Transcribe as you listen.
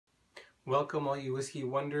Welcome all you whiskey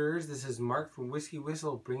wanderers. This is Mark from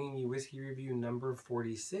WhiskyWhistle bringing you whiskey review number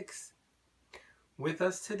 46. With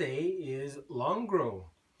us today is Longrow.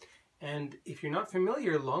 And if you're not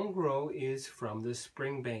familiar, Longrow is from the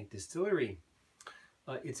Springbank Distillery.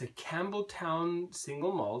 It's a Campbeltown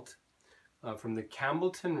single malt from the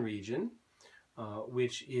Campbeltown region,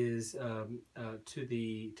 which is to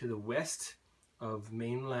the west of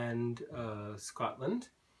mainland Scotland.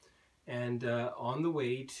 And on the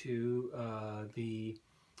way to the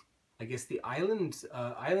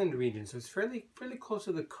island region, so it's fairly close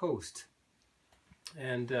to the coast.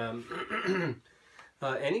 And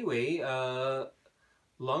anyway,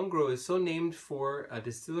 Longrow is so named for a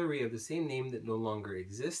distillery of the same name that no longer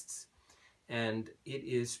exists, and it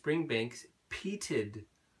is Springbank's peated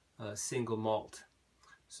single malt.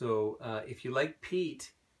 So if you like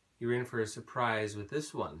peat, you're in for a surprise with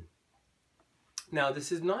this one. Now,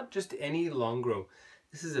 this is not just any Longrow.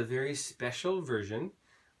 This is a very special version.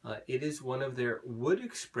 It is one of their wood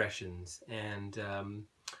expressions. And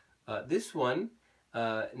this one,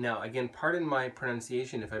 now again, pardon my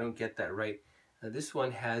pronunciation if I don't get that right. This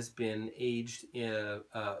one has been aged,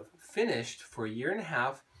 finished for 1.5 years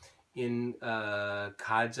in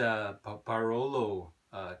Gaja Barolo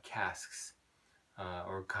casks,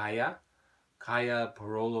 or Gaja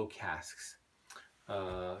Barolo casks.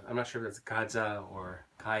 I'm not sure if that's Gaja or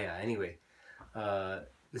Kaya. Anyway,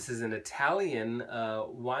 this is an Italian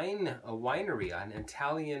winery, an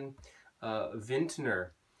Italian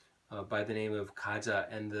vintner by the name of Gaja,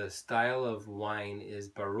 and the style of wine is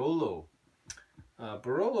Barolo.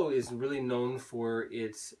 Barolo is really known for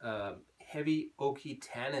its heavy oaky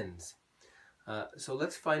tannins. So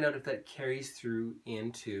let's find out if that carries through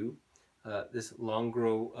into this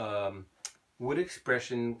Longrow Wood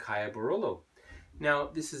Expression Gaja Barolo. Now,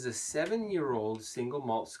 this is a 7-year-old single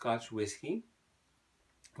malt Scotch whiskey.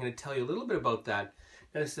 I'm going to tell you a little bit about that.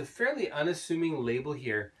 Now, it's a fairly unassuming label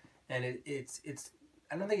here, and it's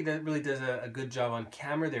I don't think it really does a good job on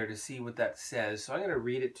camera there to see what that says. So I'm going to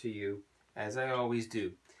read it to you, as I always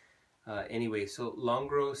do. Anyway, so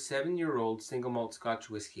Longrow 7-year-old single malt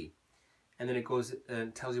Scotch whiskey, and then it goes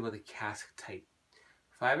and tells you about the cask type.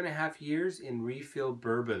 5.5 years in refill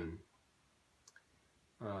bourbon.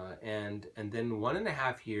 And then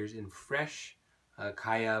 1.5 years in fresh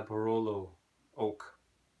Gaja Barolo oak.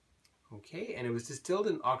 Okay, and it was distilled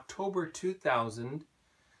in October 2000,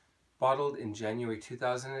 bottled in January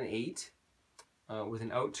 2008, with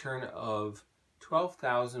an outturn of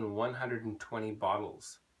 12,120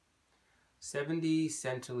 bottles, 70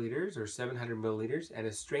 centiliters or 700 milliliters, and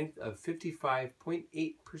a strength of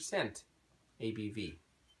 55.8% ABV.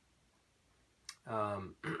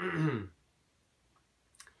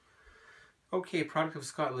 Okay, product of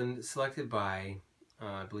Scotland, selected by,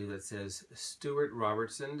 I believe that says Stuart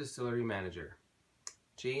Robertson, Distillery Manager.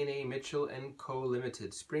 J&A Mitchell & Co.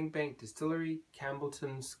 Limited, Springbank Distillery,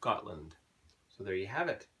 Campbeltown, Scotland. So there you have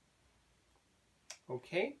it.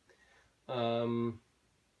 Okay.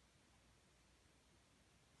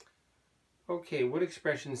 Okay, Wood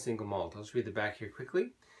Expression single malt. I'll just read the back here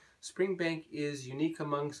quickly. Springbank is unique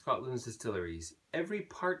among Scotland's distilleries. Every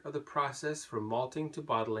part of the process from malting to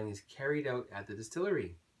bottling is carried out at the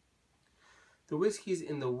distillery. The whiskies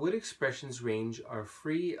in the Wood Expressions range are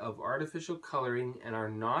free of artificial coloring and are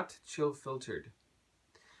not chill filtered.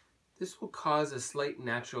 This will cause a slight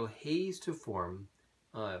natural haze to form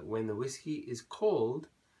when the whiskey is cold,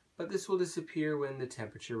 but this will disappear when the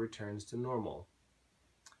temperature returns to normal.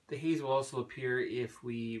 The haze will also appear if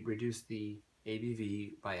we reduce the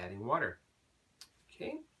ABV by adding water.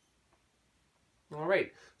 Okay. All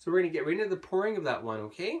right. So we're going to get right into the pouring of that one.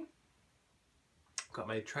 Okay. Got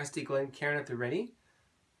my trusty Glencairn at the ready.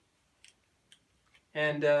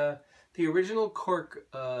 And the original cork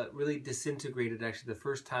really disintegrated actually the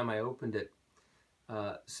first time I opened it.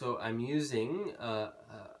 So I'm using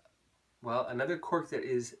well, another cork that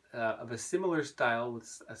is of a similar style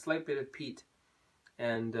with a slight bit of peat,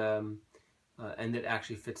 and that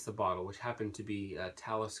actually fits the bottle, which happened to be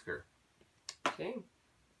Talisker. Okay.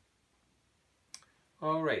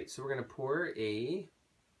 All right, so we're going to pour a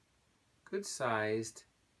good-sized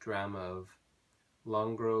dram of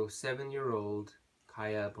Longrow 7-year-old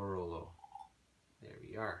Gaja Barolo. There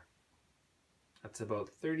we are. That's about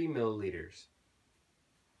 30 milliliters.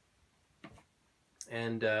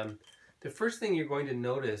 And the first thing you're going to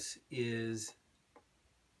notice is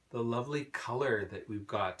the lovely color that we've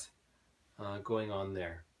got going on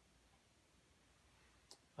there.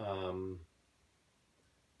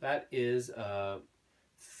 That is a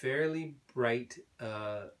fairly bright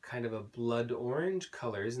kind of a blood orange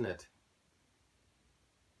color, isn't it?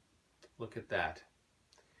 Look at that.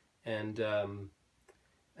 And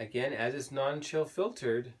again, as it's non-chill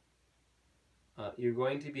filtered, you're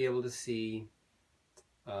going to be able to see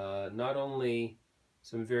not only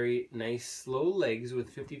some very nice slow legs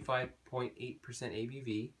with 55.8%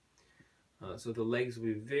 ABV. So the legs will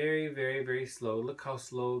be very, very, very slow. Look how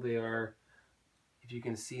slow they are. If you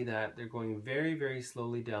can see that, they're going very, very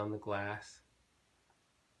slowly down the glass.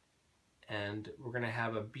 And we're going to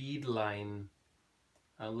have a bead line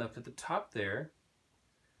left at the top there,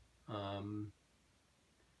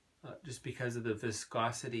 just because of the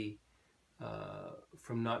viscosity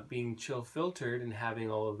from not being chill filtered and having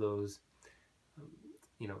all of those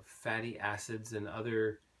fatty acids and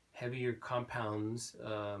other heavier compounds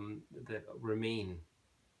that remain.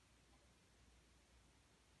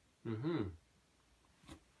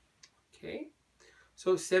 Okay,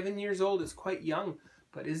 so 7 years old is quite young,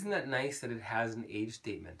 but isn't that nice that it has an age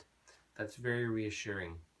statement? That's very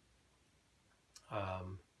reassuring.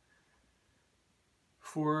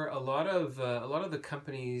 For a lot of the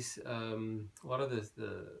companies, a lot of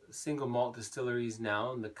the single malt distilleries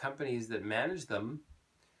now, and the companies that manage them,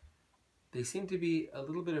 they seem to be a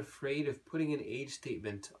little bit afraid of putting an age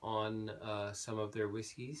statement on some of their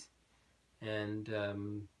whiskeys. And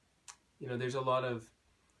there's a lot of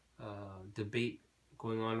debate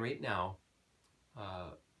going on right now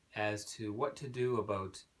as to what to do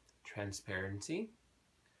about transparency.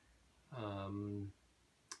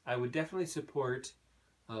 I would definitely support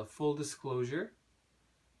full disclosure.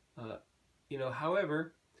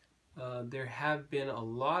 However, there have been a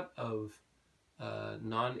lot of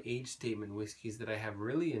non-age statement whiskeys that I have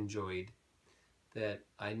really enjoyed, that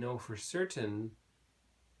I know for certain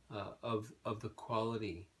of the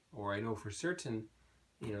quality, or I know for certain,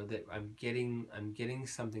 that I'm getting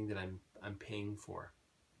something that I'm paying for.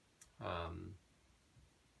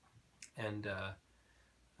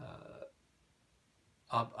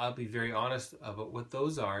 I'll be very honest about what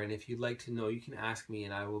those are, and if you'd like to know, you can ask me,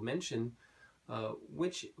 and I will mention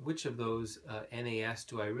which of those NAS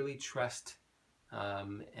do I really trust,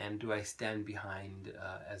 and do I stand behind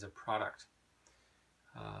as a product.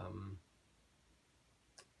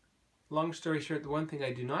 Long story short, the one thing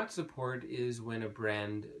I do not support is when a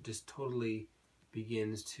brand just totally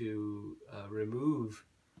begins to remove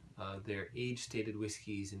their age-stated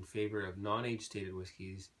whiskeys in favor of non-age-stated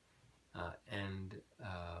whiskeys, and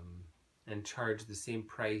charge the same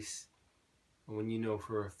price when you know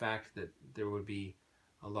for a fact that there would be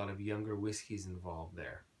a lot of younger whiskeys involved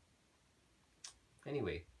there.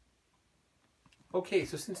 Anyway, okay,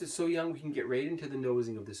 so since it's so young, we can get right into the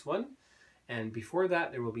nosing of this one. And before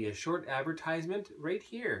that, there will be a short advertisement right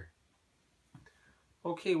here.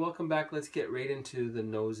 Okay, welcome back. Let's get right into the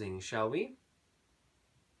nosing, shall we?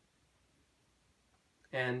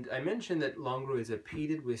 And I mentioned that Longrow is a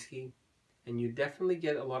peated whiskey, and you definitely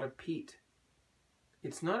get a lot of peat.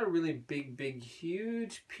 It's not a really big,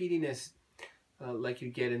 huge peatiness like you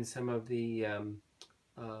get in some of the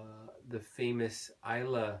famous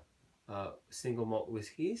Islay single malt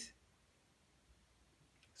whiskeys.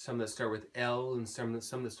 Some that start with L and some that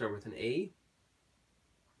start with an A.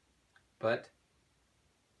 But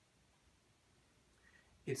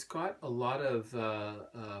it's got a lot of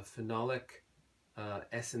phenolic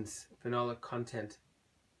essence, phenolic content.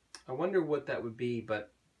 I wonder what that would be,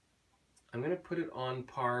 but I'm going to put it on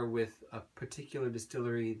par with a particular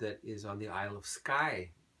distillery that is on the Isle of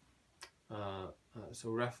Skye. So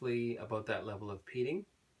roughly about that level of peating.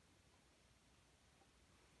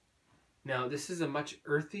 Now this is a much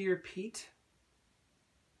earthier peat.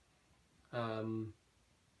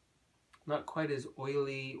 Not quite as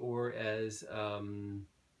oily or as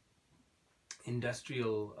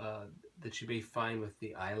industrial that you may find with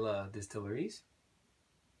the Islay distilleries.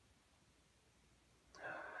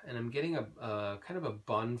 And I'm getting a kind of a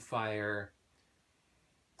bonfire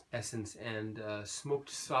essence and smoked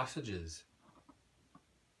sausages.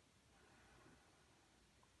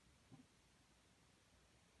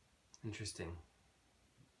 Interesting.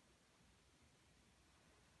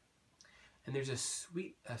 And there's a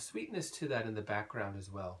sweetness to that in the background as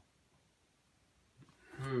well.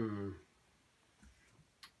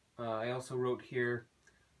 I also wrote here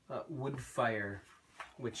wood fire,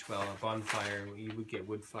 which, well, a bonfire, you would get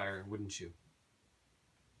wood fire, wouldn't you?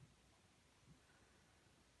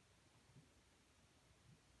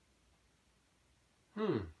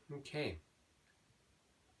 Okay.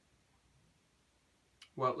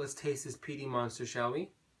 Well, let's taste this peaty monster, shall we?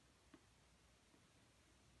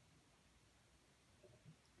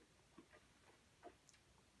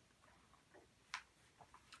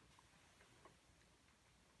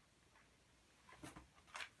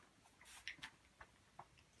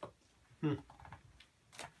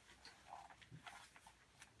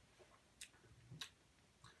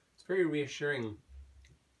 very reassuring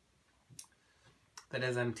that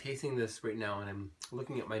as I'm tasting this right now and I'm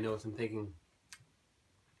looking at my notes, I'm thinking,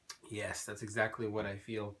 yes, that's exactly what I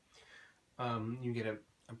feel. You get a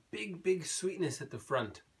big sweetness at the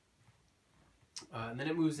front. And then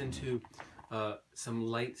it moves into some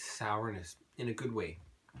light sourness in a good way.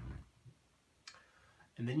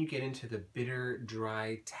 And then you get into the bitter,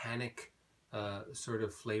 dry, tannic sort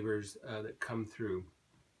of flavors that come through.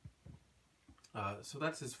 So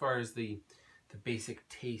that's as far as the basic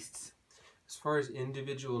tastes. As far as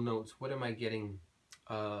individual notes, what am I getting?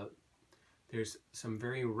 There's some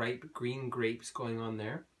very ripe green grapes going on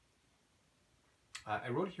there. I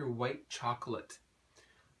wrote here white chocolate.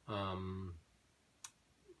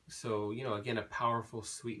 So, you know, again, a powerful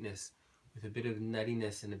sweetness with a bit of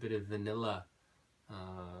nuttiness and a bit of vanilla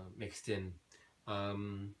mixed in.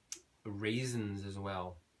 Raisins as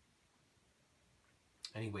well.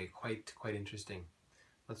 Anyway, quite interesting.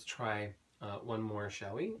 Let's try one more,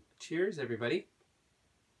 shall we? Cheers, everybody.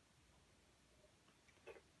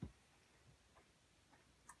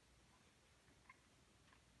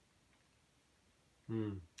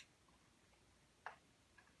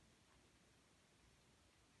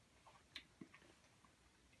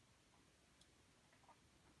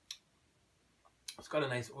 It's got a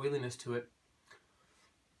nice oiliness to it.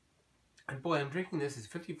 And boy, I'm drinking this, it's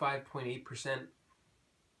 55.8%,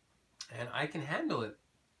 and I can handle it.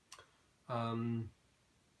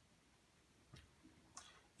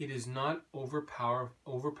 It is not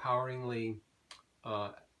overpoweringly,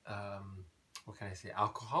 what can I say,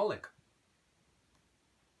 alcoholic.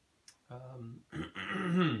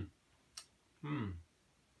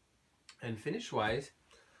 And finish-wise,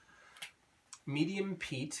 medium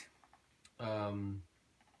peat. It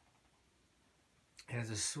has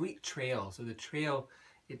a sweet trail, so the trail,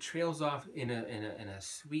 it trails off in a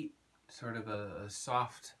sweet sort of a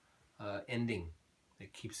soft ending that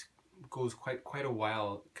goes quite a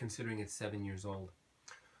while considering it's 7 years old.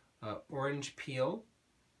 Orange peel,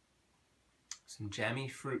 some jammy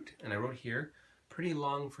fruit, and I wrote here pretty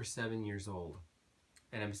long for 7 years old,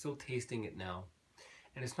 and I'm still tasting it now.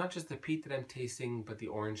 And it's not just the peat that I'm tasting, but the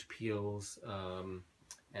orange peels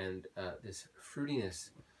and this fruitiness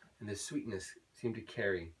and this sweetness seem to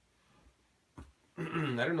carry. I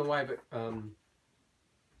don't know why, but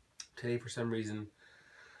today for some reason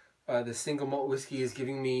the single malt whiskey is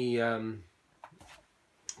giving me a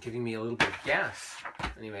little bit of gas.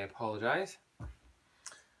 Anyway, I apologize.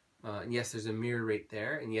 And yes, there's a mirror right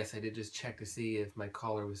there, and yes, I did just check to see if my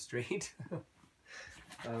collar was straight.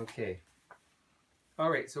 Okay. All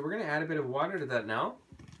right, so we're going to add a bit of water to that now,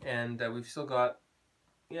 and we've still got,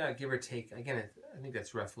 yeah, give or take, again, I think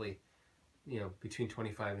that's roughly, you know, between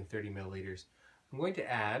 25 and 30 milliliters. I'm going to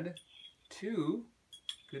add 2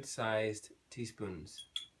 good-sized teaspoons.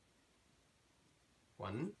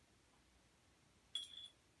 1,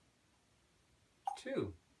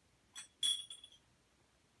 2.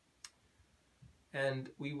 And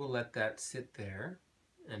we will let that sit there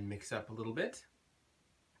and mix up a little bit.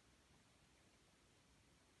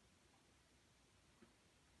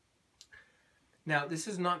 Now, this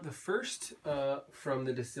is not the first from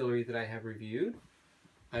the distillery that I have reviewed.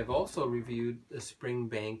 I've also reviewed the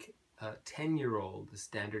Springbank 10-year-old, the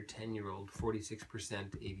standard 10-year-old,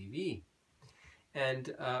 46% ABV.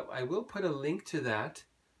 And I will put a link to that.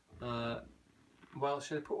 Well,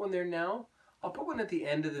 should I put one there now? I'll put one at the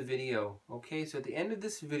end of the video. Okay, so at the end of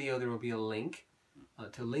this video, there will be a link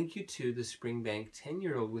to link you to the Springbank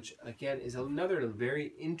 10-year-old, which again is another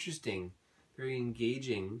very interesting, very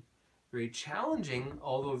engaging, very challenging,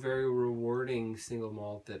 although very rewarding single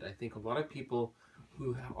malt that I think a lot of people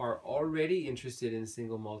who are already interested in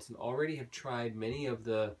single malts and already have tried many of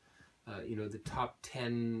the, you know, the top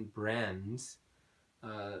 10 brands,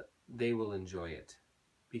 they will enjoy it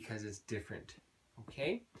because it's different.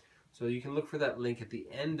 Okay, so you can look for that link at the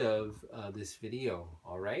end of this video.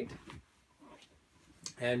 All right,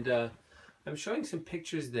 and I'm showing some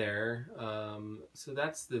pictures there. So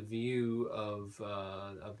that's the view of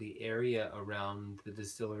the area around the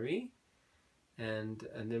distillery, and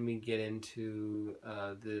then we get into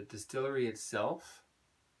the distillery itself.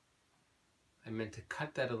 I meant to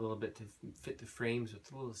cut that a little bit to fit the frame, so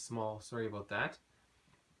it's a little small. Sorry about that.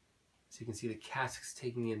 So you can see the casks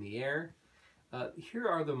taking in the air. Here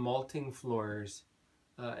are the malting floors,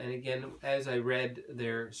 and again, as I read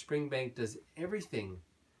there, Springbank does everything,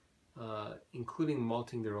 including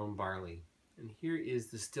malting their own barley. And here is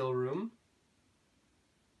the still room.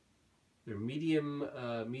 They're medium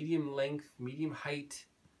length, medium height,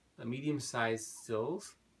 medium sized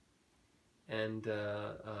stills, and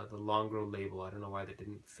the Longrow label. I don't know why that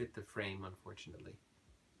didn't fit the frame, unfortunately.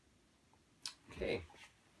 Okay.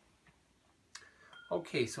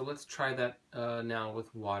 Okay, so let's try that now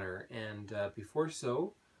with water. And before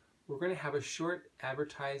so, we're going to have a short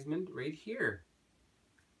advertisement right here.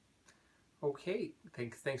 Okay,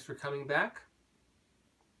 thanks for coming back.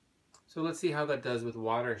 So let's see how that does with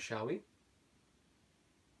water, shall we?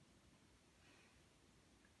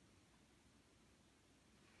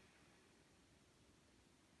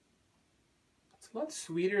 It's a lot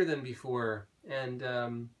sweeter than before,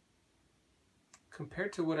 and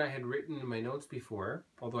compared to what I had written in my notes before,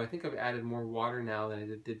 although I think I've added more water now than I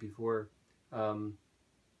did before,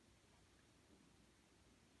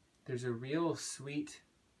 there's a real sweet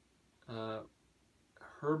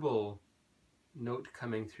herbal note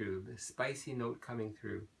coming through, the spicy note coming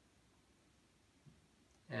through.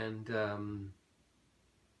 And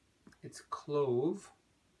it's clove,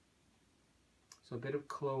 so a bit of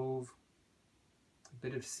clove, a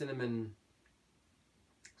bit of cinnamon,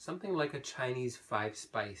 something like a Chinese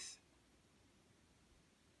 5-spice.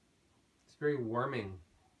 It's very warming.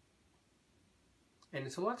 And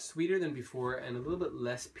it's a lot sweeter than before and a little bit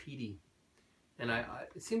less peaty. And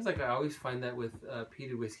it seems like I always find that with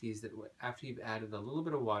peated whiskeys, that after you've added a little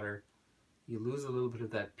bit of water, you lose a little bit of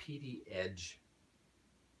that peaty edge.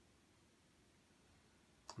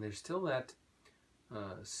 And there's still that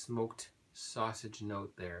smoked sausage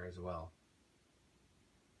note there as well.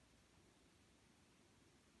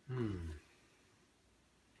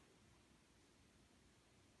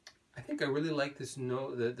 I think I really like this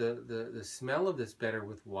note, the smell of this better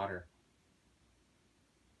with water.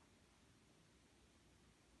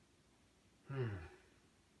 And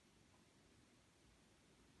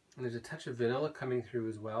there's a touch of vanilla coming through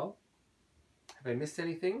as well. Have I missed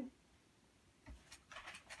anything?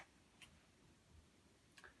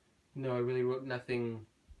 No, I really wrote nothing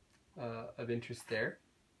of interest there.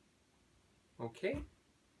 Okay.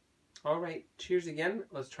 All right, cheers again.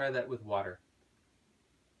 Let's try that with water.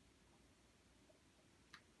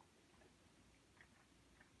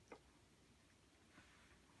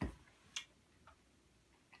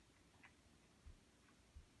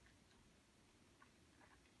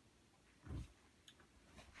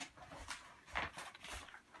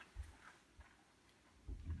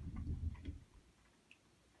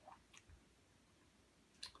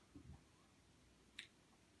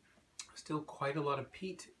 Still quite a lot of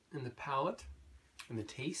peat in the palate and the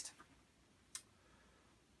taste.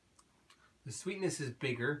 The sweetness is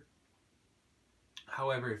bigger.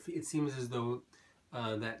 However, it seems as though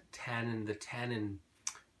that tannin, the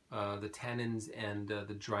tannins and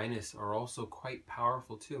the dryness are also quite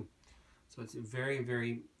powerful too. So it's very,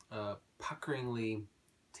 very puckeringly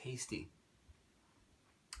tasty.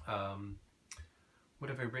 What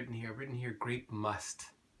have I written here? I've written here grape must.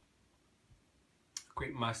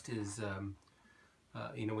 Grape must is,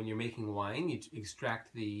 you know, when you're making wine, you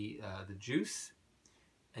extract the juice,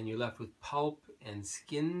 and you're left with pulp and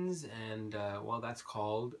skins, and well, that's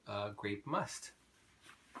called grape must.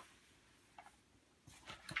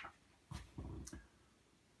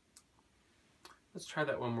 Let's try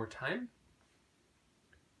that one more time.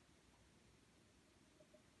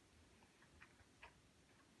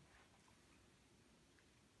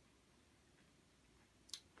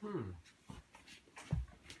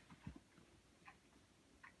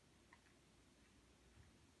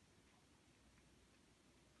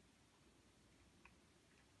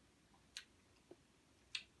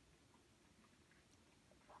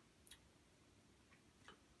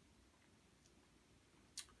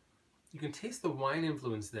 You can taste the wine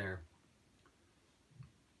influence there.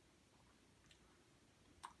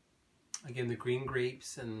 Again, the green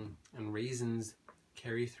grapes and raisins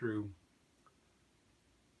carry through,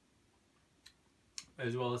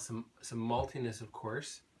 as well as some maltiness, of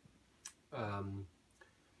course.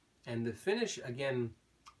 And the finish, again,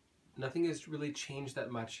 nothing has really changed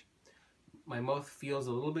that much. My mouth feels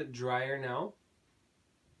a little bit drier now.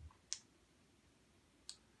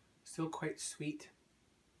 Still quite sweet.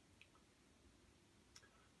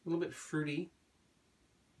 A little bit fruity.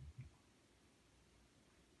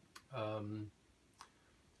 And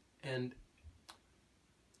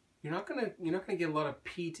you're not gonna get a lot of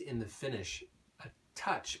peat in the finish. A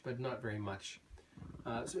touch, but not very much.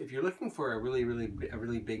 So if you're looking for a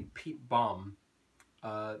really big peat bomb,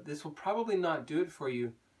 this will probably not do it for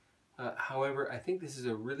you. However, I think this is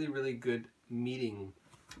a really good meeting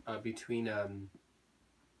between a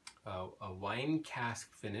wine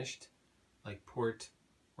cask finished, like port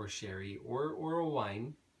or sherry or a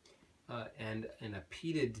wine, and a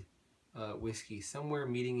peated whiskey, somewhere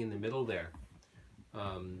meeting in the middle there.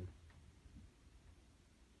 And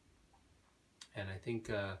I think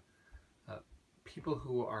people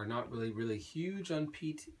who are not really huge on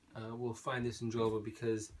peat will find this enjoyable,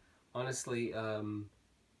 because honestly,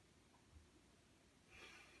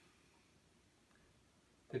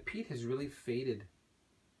 the peat has really faded.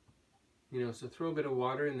 You know, so throw a bit of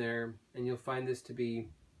water in there and you'll find this to be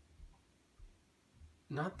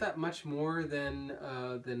not that much more than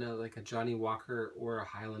like a Johnny Walker or a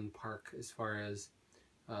Highland Park as far as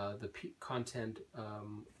the peat content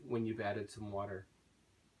when you've added some water.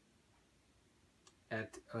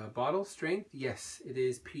 At bottle strength, yes, it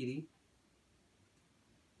is peaty.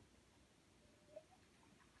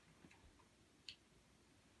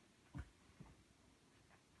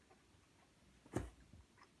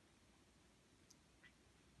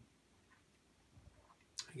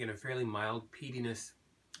 Again, a fairly mild peatiness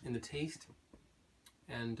in the taste,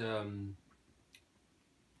 and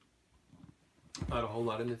not a whole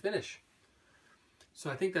lot in the finish. So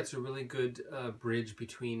I think that's a really good bridge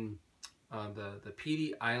between the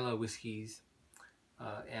peaty Islay whiskies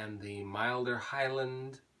and the milder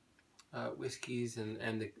Highland whiskies,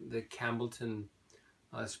 and the Campbeltown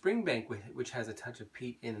Springbank, which has a touch of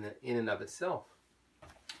peat in and of itself.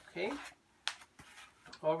 Okay,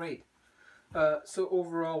 all right. So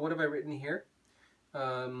overall, what have I written here?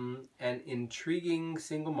 An intriguing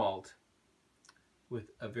single malt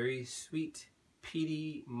with a very sweet,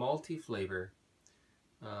 peaty, malty flavor.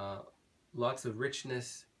 Lots of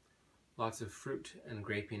richness, lots of fruit and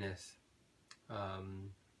grapiness.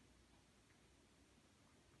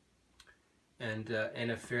 And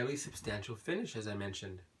a fairly substantial finish, as I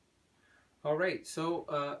mentioned. All right,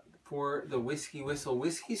 so for the WhiskyWhistle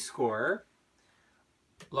whiskey score,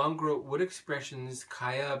 Longrow Wood Expressions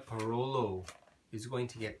Gaja Barolo is going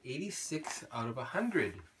to get 86 out of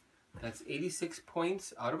 100. That's 86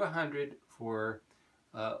 points out of 100 for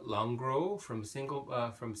Longrow from single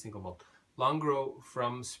malt. Longrow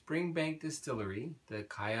from Springbank Distillery, the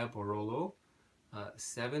Gaja Barolo,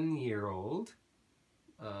 7-year-old,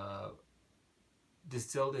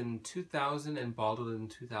 distilled in 2000 and bottled in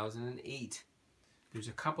 2008. There's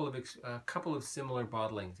a couple of similar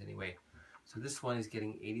bottlings anyway. So this one is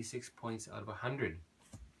getting 86 points out of 100.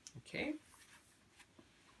 Okay.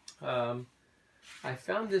 I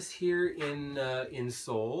found this here in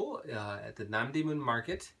Seoul at the Namdaemun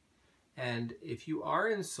Market, and if you are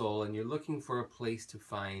in Seoul and you're looking for a place to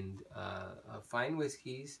find fine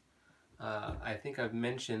whiskeys, I think I've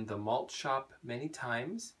mentioned the Malt Shop many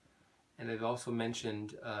times, and I've also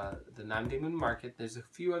mentioned the Namdaemun Market. There's a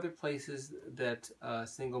few other places that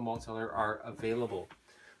single malt cellar are available.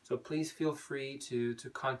 So please feel free to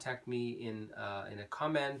contact me in a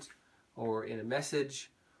comment or in a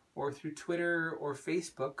message or through Twitter or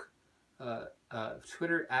Facebook.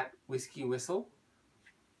 Twitter at WhiskyWhistle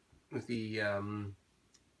with the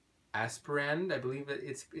Aspirand, I believe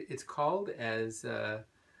it's called, as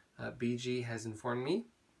BG has informed me.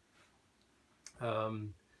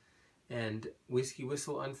 And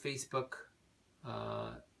WhiskyWhistle on Facebook,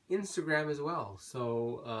 Instagram as well.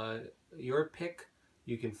 So your pick.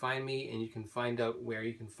 You can find me, and you can find out where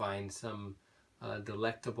you can find some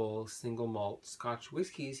delectable single malt Scotch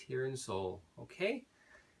whiskies here in Seoul. Okay?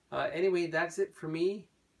 Anyway, that's it for me.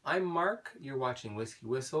 I'm Mark. You're watching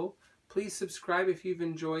WhiskyWhistle. Please subscribe if you've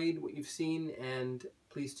enjoyed what you've seen, and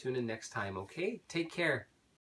please tune in next time, okay? Take care.